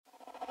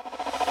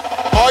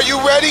Are you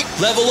ready?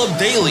 Level Up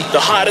Daily, the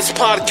hottest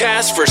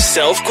podcast for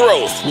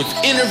self-growth, with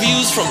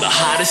interviews from the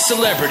hottest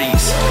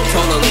celebrities.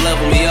 Told her to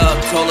level me up,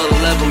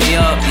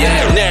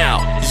 yeah. Now,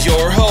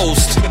 your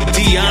host,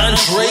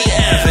 DeAndre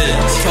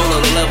Evans. Told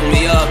her to level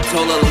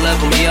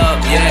me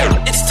up, yeah.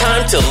 It's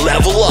time to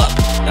level up.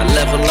 Now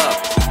level up.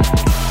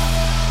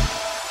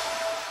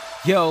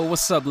 Yo,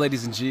 what's up,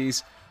 ladies and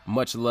G's?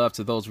 Much love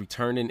to those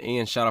returning,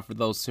 and shout out for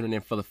those tuning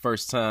in for the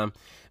first time.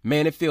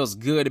 Man, it feels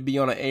good to be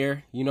on the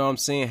air, you know what I'm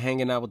saying,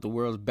 hanging out with the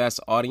world's best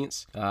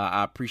audience.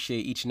 I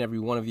appreciate each and every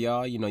one of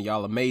y'all. You know,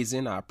 y'all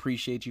amazing. I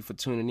appreciate you for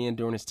tuning in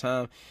during this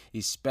time,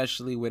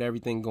 especially with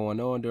everything going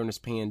on during this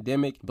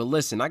pandemic. But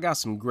listen, I got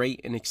some great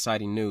and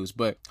exciting news,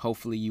 but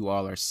hopefully you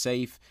all are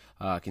safe.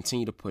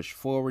 Continue to push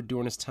forward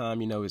during this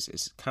time. You know,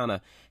 it's kind of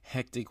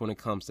hectic when it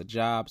comes to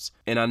jobs.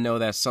 And I know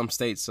that some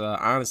states,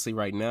 honestly,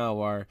 right now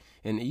are,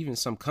 and even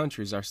some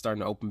countries are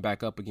starting to open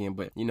back up again.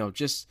 But, you know,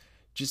 just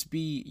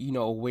be, you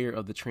know, aware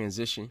of the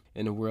transition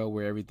in a world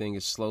where everything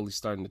is slowly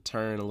starting to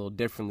turn a little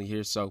differently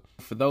here. So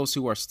for those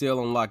who are still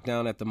on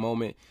lockdown at the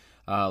moment,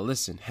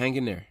 listen, hang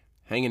in there.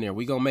 Hang in there.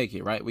 We gonna make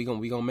it, right? We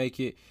gonna make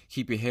it.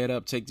 Keep your head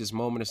up. Take this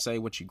moment to say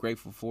what you're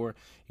grateful for.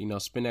 You know,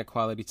 spend that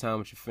quality time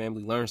with your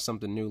family. Learn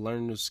something new. Learn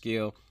a new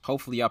skill.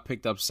 Hopefully, y'all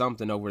picked up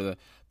something over the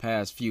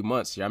past few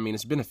months here. I mean,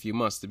 it's been a few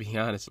months, to be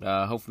honest.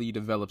 Hopefully, you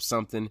develop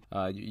something.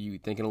 You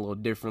thinking a little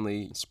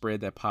differently. Spread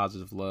that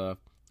positive love.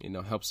 You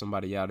know, help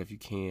somebody out if you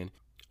can.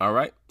 All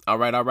right.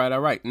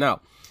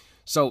 Now,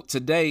 so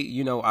today,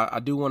 you know,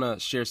 I do want to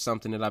share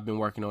something that I've been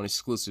working on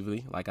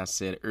exclusively, like I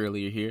said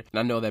earlier here. And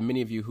I know that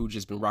many of you who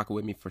just been rocking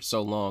with me for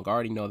so long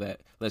already know that,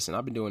 listen,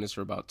 I've been doing this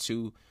for about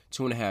two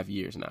and a half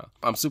years now.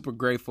 I'm super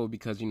grateful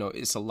because, you know,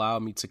 it's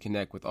allowed me to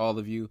connect with all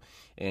of you.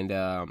 And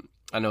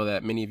I know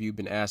that many of you have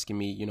been asking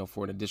me, you know,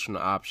 for an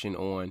additional option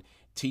on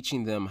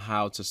teaching them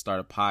how to start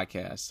a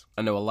podcast.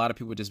 I know a lot of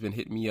people just been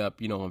hitting me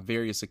up, you know, on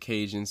various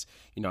occasions.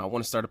 You know, I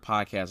want to start a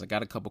podcast. I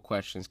got a couple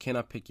questions. Can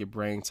I pick your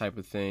brain type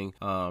of thing?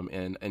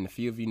 And a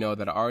few of you know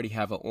that I already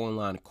have an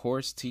online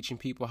course teaching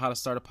people how to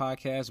start a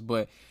podcast.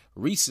 But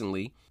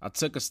recently, I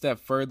took a step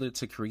further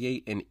to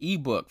create an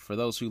ebook for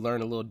those who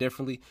learn a little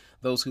differently,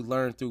 those who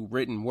learn through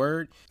written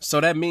word.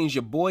 So that means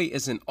your boy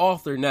is an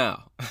author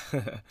now.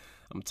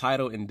 I'm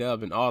titled and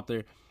dubbed an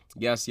author.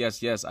 Yes,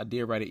 I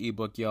did write an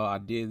ebook, y'all. I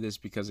did this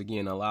because,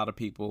 again, a lot of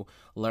people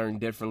learn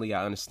differently.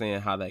 I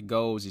understand how that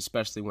goes,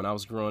 especially when I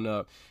was growing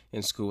up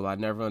in school. I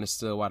never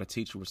understood why the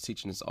teacher was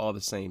teaching us all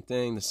the same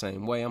thing, the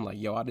same way. I'm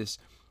like, yo, I just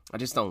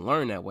don't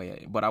learn that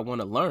way, but I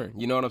want to learn.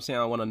 You know what I'm saying?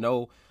 I want to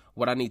know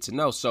what I need to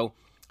know. So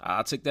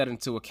I took that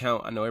into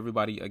account. I know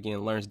everybody,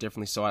 again, learns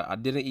differently. So I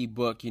did an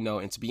ebook, you know,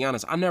 and to be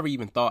honest, I never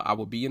even thought I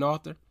would be an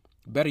author.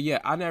 Better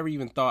yet, I never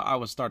even thought I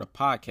would start a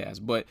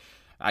podcast, but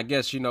I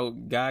guess, you know,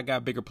 God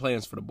got bigger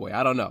plans for the boy.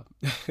 I don't know.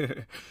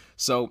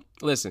 So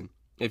listen,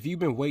 if you've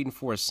been waiting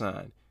for a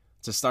sign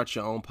to start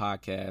your own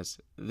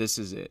podcast, this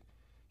is it.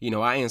 You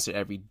know, I answer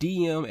every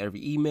DM,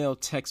 every email,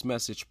 text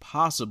message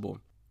possible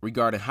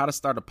regarding how to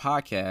start a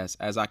podcast,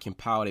 as I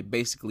compiled it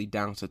basically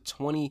down to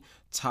 20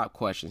 top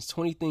questions,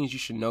 20 things you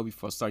should know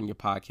before starting your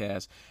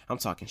podcast. I'm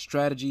talking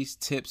strategies,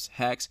 tips,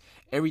 hacks,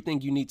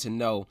 everything you need to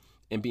know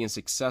in being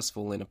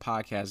successful in the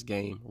podcast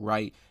game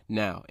right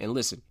now. And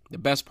listen, the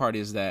best part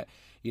is that,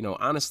 you know,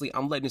 honestly,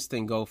 I'm letting this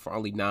thing go for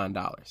only $9.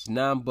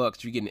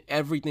 $9, you're getting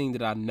everything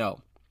that I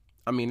know.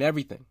 I mean,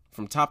 everything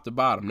from top to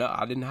bottom. No,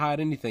 I didn't hide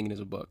anything in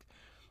this book.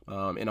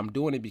 And I'm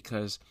doing it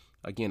because,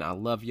 again, I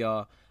love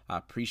y'all. I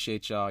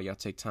appreciate y'all. Y'all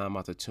take time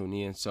out to tune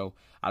in. So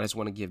I just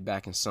want to give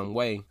back in some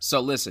way. So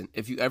listen,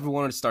 if you ever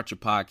wanted to start your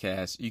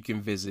podcast, you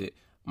can visit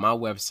my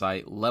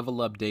website,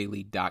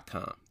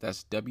 levelupdaily.com.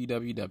 That's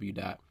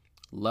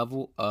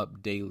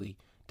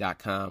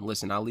www.levelupdaily.com.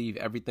 Listen, I'll leave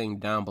everything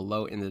down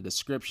below in the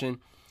description.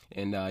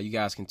 And you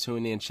guys can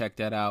tune in, check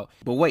that out.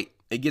 But wait,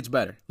 it gets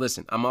better.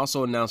 Listen, I'm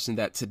also announcing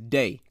that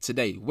today,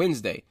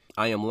 Wednesday,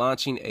 I am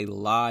launching a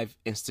live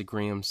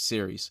Instagram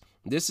series.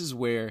 This is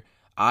where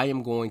I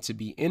am going to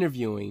be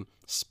interviewing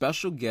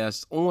special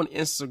guests on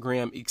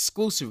Instagram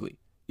exclusively.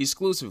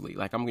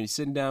 Like, I'm going to be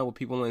sitting down with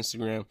people on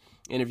Instagram,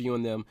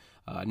 interviewing them,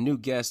 new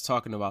guests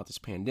talking about this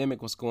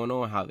pandemic, what's going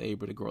on, how they're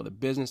able to grow the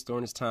business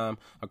during this time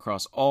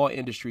across all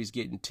industries,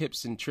 getting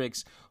tips and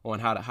tricks on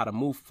how to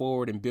move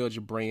forward and build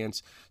your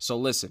brands. So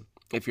listen,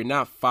 if you're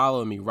not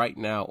following me right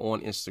now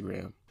on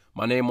Instagram,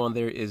 my name on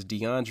there is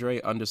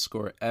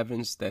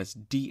DeAndre_Evans. That's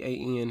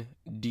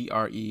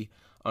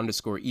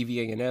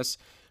DANDRE_EVANS.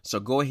 So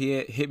go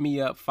ahead, hit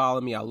me up, follow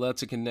me. I love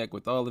to connect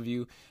with all of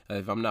you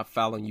if I'm not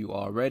following you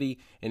already.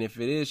 And if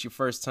it is your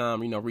first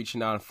time, you know,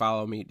 reaching out and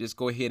follow me, just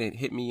go ahead and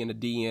hit me in the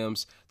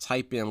DMs,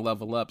 type in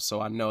Level Up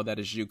so I know that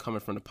it's you coming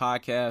from the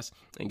podcast.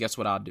 And guess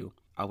what I'll do?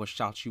 I will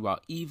shout you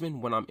out even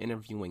when I'm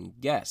interviewing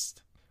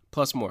guests.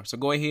 Plus more. So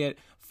go ahead,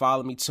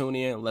 follow me, tune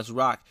in, let's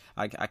rock.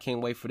 I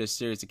can't wait for this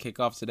series to kick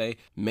off today,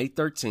 May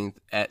 13th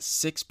at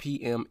 6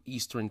 p.m.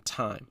 Eastern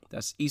Time.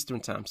 That's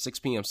Eastern Time, 6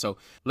 p.m. So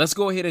let's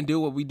go ahead and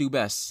do what we do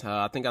best.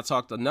 I think I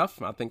talked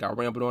enough. I think I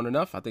rambled on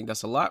enough. I think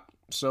that's a lot.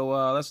 So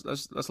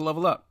let's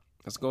level up.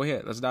 Let's go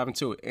ahead. Let's dive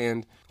into it.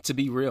 And to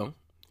be real,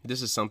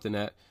 this is something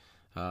that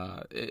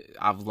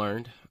I've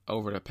learned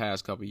over the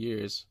past couple of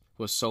years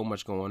with so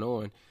much going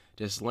on,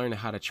 just learning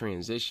how to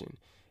transition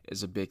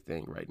is a big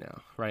thing right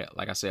now, right?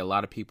 Like I say, a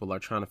lot of people are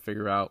trying to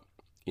figure out,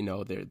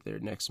 their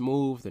next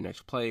move, their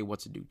next play, what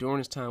to do during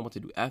this time, what to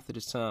do after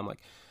this time, like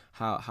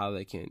how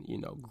they can,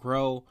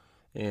 grow.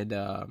 And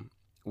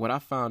what I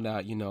found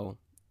out,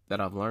 that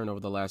I've learned over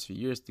the last few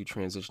years through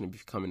transition to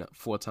becoming a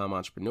full-time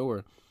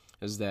entrepreneur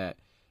is that,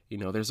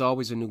 there's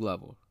always a new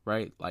level,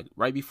 right? Like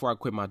right before I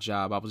quit my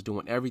job, I was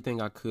doing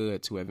everything I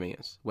could to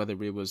advance, whether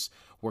it was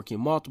working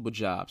multiple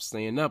jobs,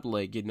 staying up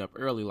late, getting up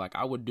early. Like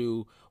I would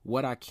do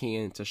what I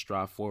can to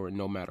strive forward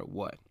no matter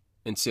what.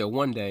 Until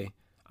one day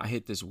I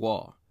hit this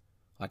wall.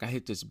 Like I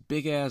hit this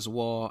big ass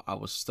wall. I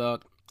was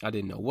stuck. I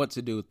didn't know what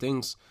to do.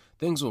 Things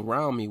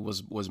around me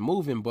was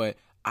moving, but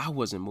I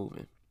wasn't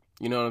moving.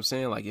 You know what I'm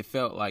saying? Like it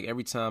felt like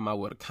every time I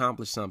would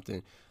accomplish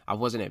something, I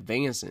wasn't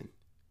advancing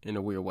in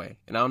a weird way.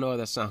 And I don't know if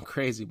that sounds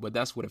crazy, but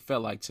that's what it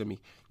felt like to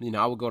me.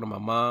 I would go to my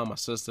mom, my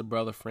sister,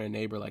 brother, friend,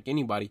 neighbor, like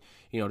anybody,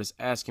 just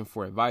asking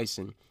for advice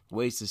and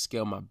ways to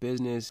scale my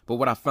business. But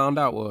what I found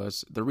out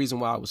was the reason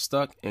why I was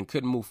stuck and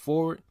couldn't move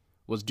forward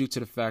was due to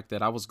the fact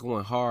that I was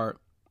going hard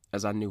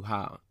as I knew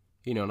how.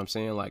 You know what I'm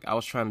saying? Like I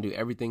was trying to do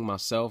everything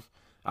myself.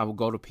 I would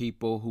go to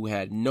people who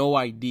had no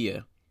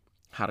idea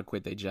how to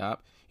quit their job,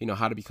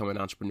 how to become an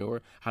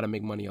entrepreneur, how to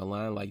make money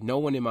online. Like no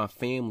one in my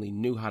family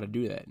knew how to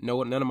do that.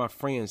 None of my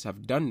friends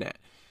have done that.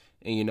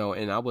 And,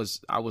 and I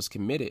was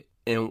committed.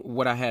 And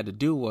what I had to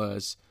do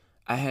was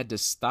I had to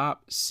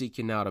stop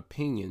seeking out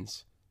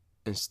opinions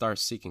and start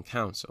seeking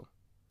counsel.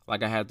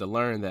 Like I had to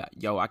learn that,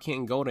 I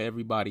can't go to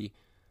everybody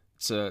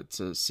to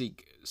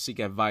seek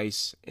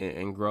advice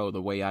and grow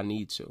the way I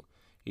need to.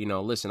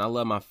 Listen, I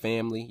love my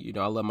family,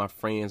 I love my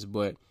friends,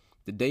 but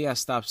the day I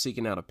stopped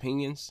seeking out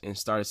opinions and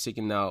started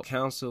seeking out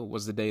counsel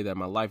was the day that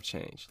my life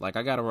changed. Like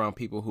I got around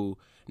people who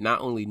not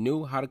only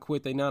knew how to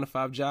quit their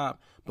 9-to-5 job,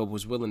 but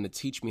was willing to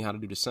teach me how to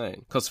do the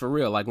same. Cause for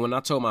real, like when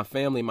I told my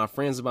family, my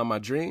friends about my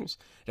dreams,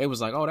 they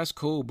was like, oh, that's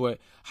cool, but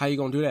how you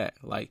gonna do that?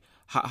 Like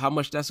how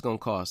much that's gonna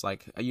cost?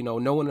 Like,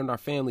 no one in our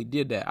family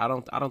did that. I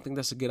don't think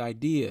that's a good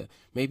idea.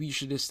 Maybe you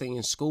should just stay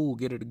in school,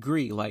 get a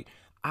degree. Like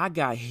I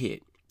got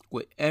hit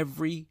with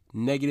every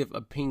negative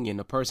opinion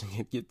a person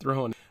can get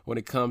thrown when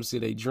it comes to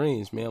their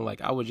dreams, man.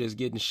 Like I was just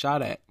getting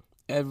shot at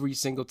every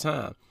single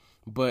time.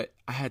 But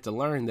I had to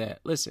learn that,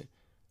 listen,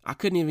 I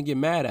couldn't even get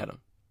mad at them.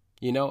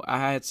 I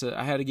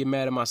had to get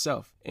mad at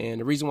myself. And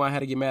the reason why I had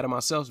to get mad at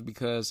myself is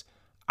because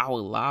I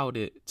allowed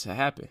it to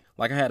happen.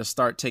 Like I had to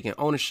start taking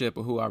ownership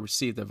of who I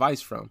received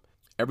advice from.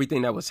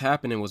 Everything that was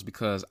happening was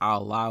because I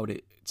allowed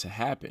it to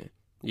happen,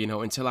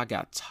 until I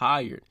got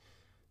tired.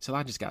 Till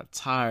I just got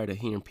tired of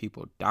hearing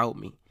people doubt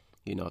me.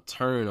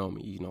 Turn on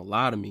me,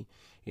 lie to me.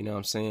 You know what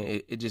I'm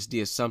saying? It just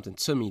did something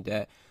to me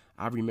that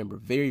I remember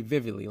very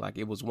vividly. Like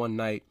it was one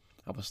night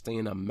I was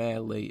staying up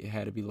mad late. It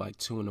had to be like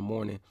 2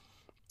 a.m.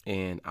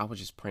 And I was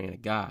just praying to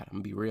God. I'm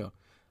gonna be real.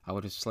 I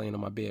was just laying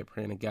on my bed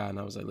praying to God. And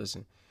I was like,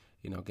 listen,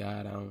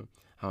 God, I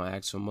don't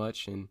ask for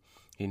much. And,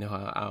 I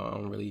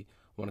don't really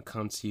want to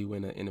come to you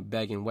in a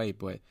begging way.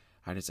 But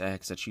I just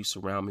ask that you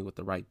surround me with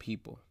the right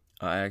people.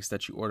 I ask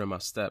that you order my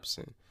steps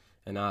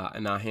and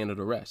I handle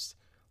the rest.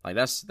 Like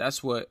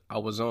that's what I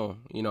was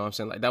on, you know what I'm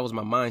saying? Like that was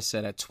my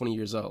mindset at 20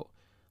 years old.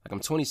 Like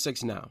I'm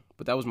 26 now,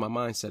 but that was my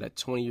mindset at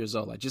 20 years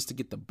old. Like just to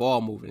get the ball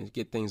moving and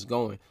get things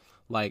going.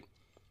 Like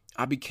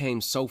I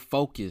became so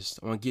focused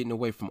on getting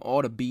away from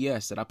all the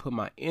BS that I put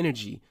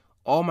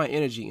all my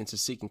energy into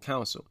seeking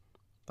counsel.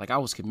 Like I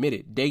was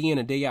committed day in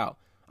and day out.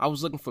 I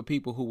was looking for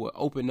people who would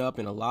open up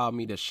and allow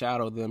me to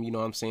shadow them, you know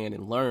what I'm saying,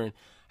 and learn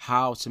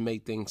how to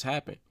make things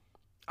happen.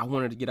 I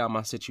wanted to get out of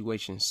my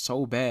situation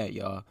so bad,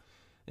 y'all.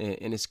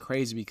 And it's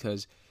crazy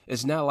because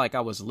it's not like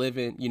I was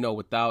living,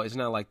 without, it's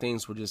not like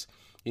things were just,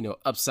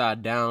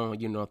 upside down,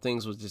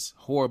 things was just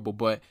horrible.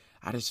 But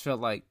I just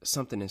felt like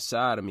something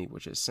inside of me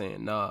was just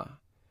saying, nah,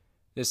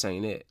 this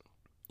ain't it.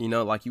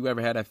 Like you ever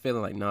had that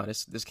feeling like, nah,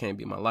 this can't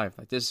be my life.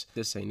 Like this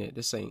ain't it.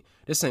 This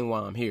ain't why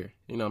I'm here.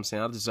 You know what I'm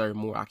saying? I deserve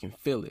more. I can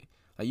feel it.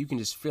 Like you can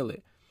just feel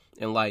it.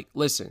 And like,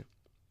 listen,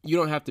 you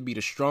don't have to be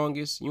the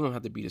strongest. You don't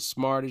have to be the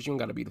smartest. You don't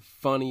got to be the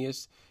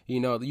funniest.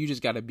 You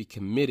just got to be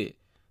committed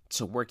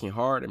to working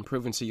hard and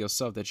proving to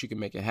yourself that you can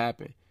make it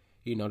happen.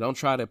 Don't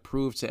try to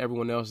prove to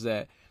everyone else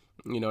that,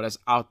 that's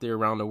out there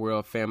around the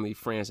world, family,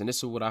 friends. And this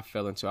is what I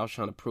fell into. I was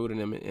trying to prove to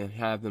them and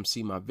have them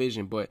see my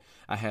vision, but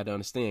I had to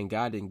understand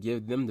God didn't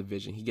give them the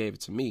vision. He gave it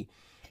to me.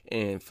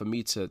 And for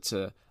me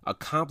to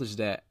accomplish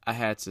that, I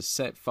had to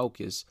set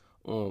focus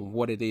on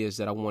what it is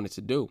that I wanted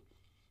to do.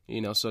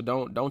 So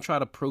don't try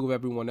to prove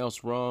everyone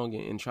else wrong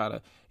and try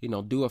to,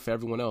 do it for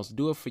everyone else.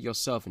 Do it for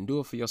yourself and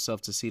do it for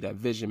yourself to see that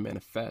vision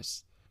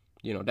manifest.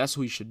 That's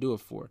who you should do it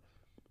for.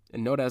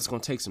 And know that it's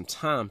going to take some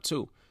time,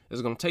 too.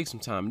 It's going to take some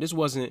time. This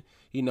wasn't,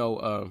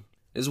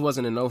 this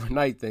wasn't an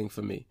overnight thing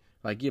for me.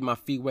 Like, get my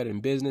feet wet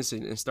in business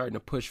and starting to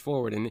push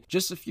forward. And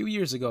just a few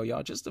years ago,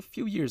 y'all,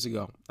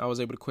 I was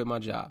able to quit my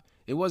job.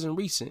 It wasn't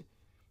recent,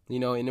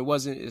 and it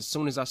wasn't as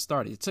soon as I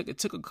started. It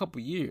took a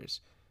couple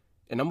years.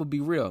 And I'm going to be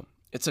real.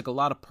 It took a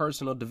lot of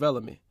personal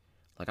development.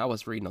 Like, I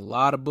was reading a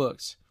lot of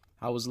books.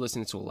 I was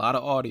listening to a lot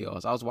of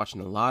audios. I was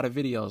watching a lot of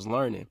videos,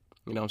 learning.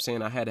 You know what I'm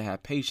saying? I had to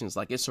have patience.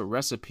 Like, it's a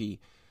recipe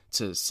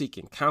to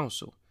seeking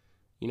counsel.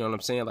 You know what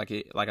I'm saying? Like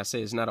I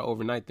said, it's not an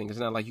overnight thing. It's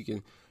not like you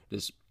can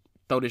just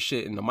throw this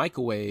shit in the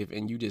microwave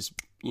and you just,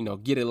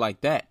 get it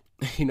like that.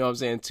 You know what I'm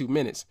saying? 2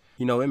 minutes.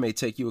 It may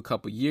take you a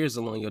couple years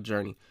along your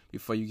journey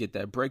before you get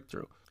that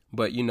breakthrough.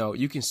 But,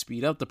 you can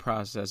speed up the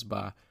process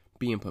by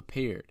being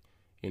prepared.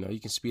 You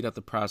can speed up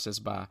the process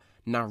by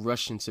not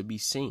rushing to be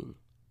seen.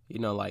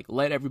 Like,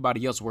 let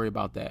everybody else worry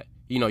about that.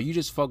 You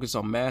just focus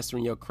on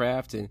mastering your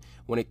craft, and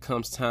when it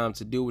comes time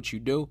to do what you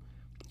do,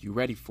 you're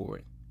ready for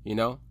it,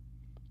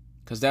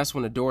 Because that's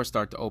when the doors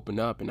start to open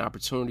up and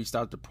opportunities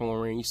start to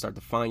pour in. You start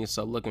to find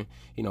yourself looking,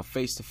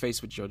 face to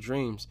face with your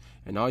dreams.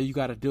 And all you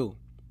got to do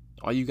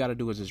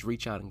is just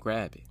reach out and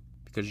grab it.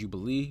 Because you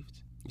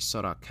believed, you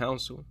sought out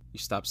counsel, you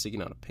stopped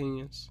seeking out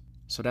opinions.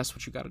 So that's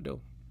what you got to do.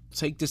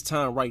 Take this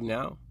time right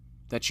now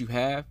that you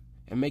have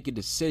and make a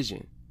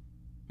decision.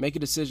 Make a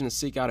decision to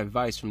seek out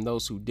advice from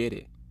those who did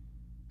it.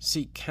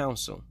 Seek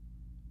counsel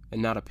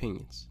and not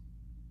opinions.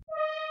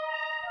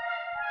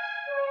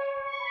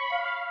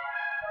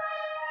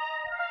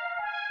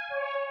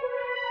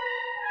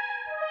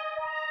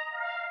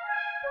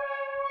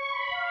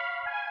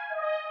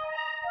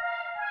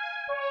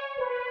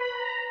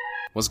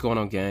 What's going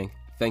on, gang?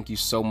 Thank you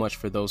so much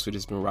for those who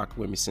just been rocking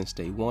with me since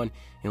day one.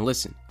 And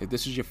listen, if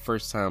this is your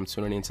first time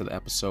tuning into the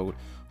episode,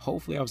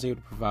 hopefully I was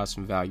able to provide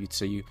some value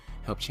to you,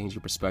 help change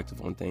your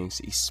perspective on things,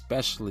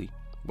 especially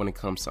when it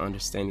comes to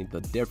understanding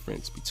the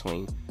difference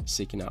between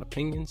seeking out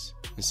opinions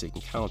and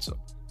seeking counsel.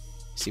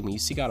 See, when you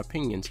seek out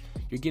opinions,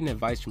 you're getting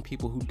advice from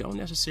people who don't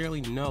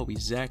necessarily know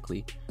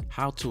exactly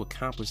how to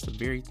accomplish the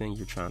very thing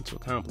you're trying to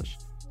accomplish,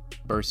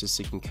 versus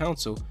seeking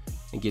counsel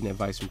and getting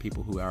advice from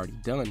people who already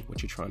done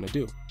what you're trying to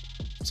do.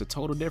 It's a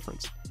total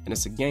difference, and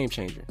it's a game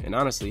changer, and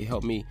honestly, it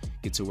helped me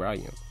get to where I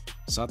am.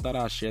 So I thought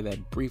I'd share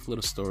that brief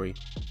little story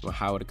on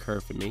how it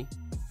occurred for me,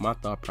 my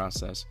thought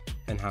process,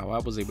 and how I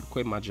was able to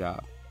quit my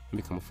job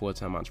and become a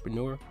full-time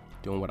entrepreneur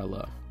doing what I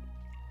love.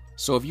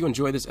 So if you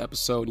enjoyed this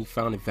episode and you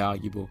found it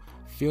valuable,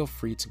 feel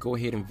free to go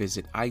ahead and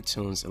visit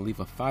iTunes and leave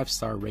a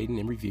 5-star rating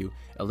and review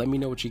and let me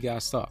know what you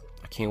guys thought.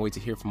 I can't wait to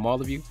hear from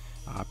all of you.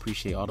 I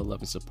appreciate all the love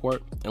and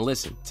support. And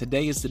listen,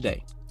 today is the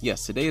day.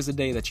 Yes, today is the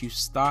day that you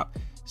stop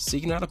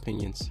seeking out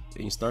opinions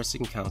and you start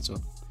seeking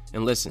counsel.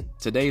 And listen,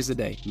 today is the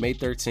day, May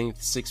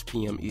 13th, 6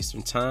 p.m.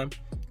 Eastern Time.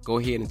 Go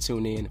ahead and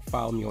tune in.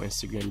 Follow me on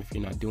Instagram if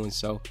you're not doing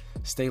so.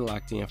 Stay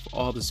locked in for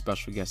all the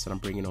special guests that I'm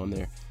bringing on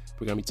there.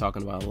 We're going to be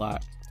talking about a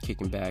lot,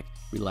 kicking back,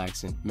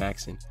 relaxing,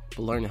 maxing, but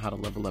learning how to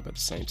level up at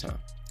the same time.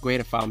 Go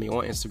ahead and follow me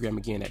on Instagram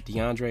again at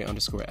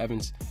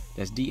DeAndre_Evans.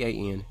 That's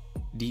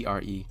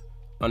DANDRE_EVANS.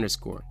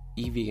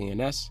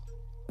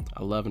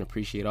 I love and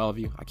appreciate all of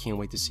you. I can't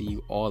wait to see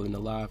you all in the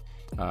live.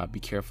 Be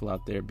careful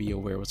out there. Be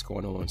aware of what's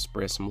going on.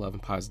 Spread some love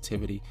and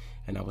positivity.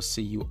 And I will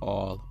see you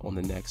all on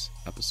the next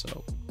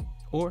episode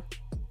or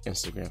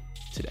Instagram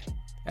today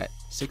at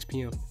 6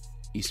 p.m.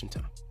 Eastern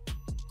Time.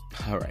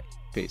 All right.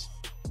 Peace.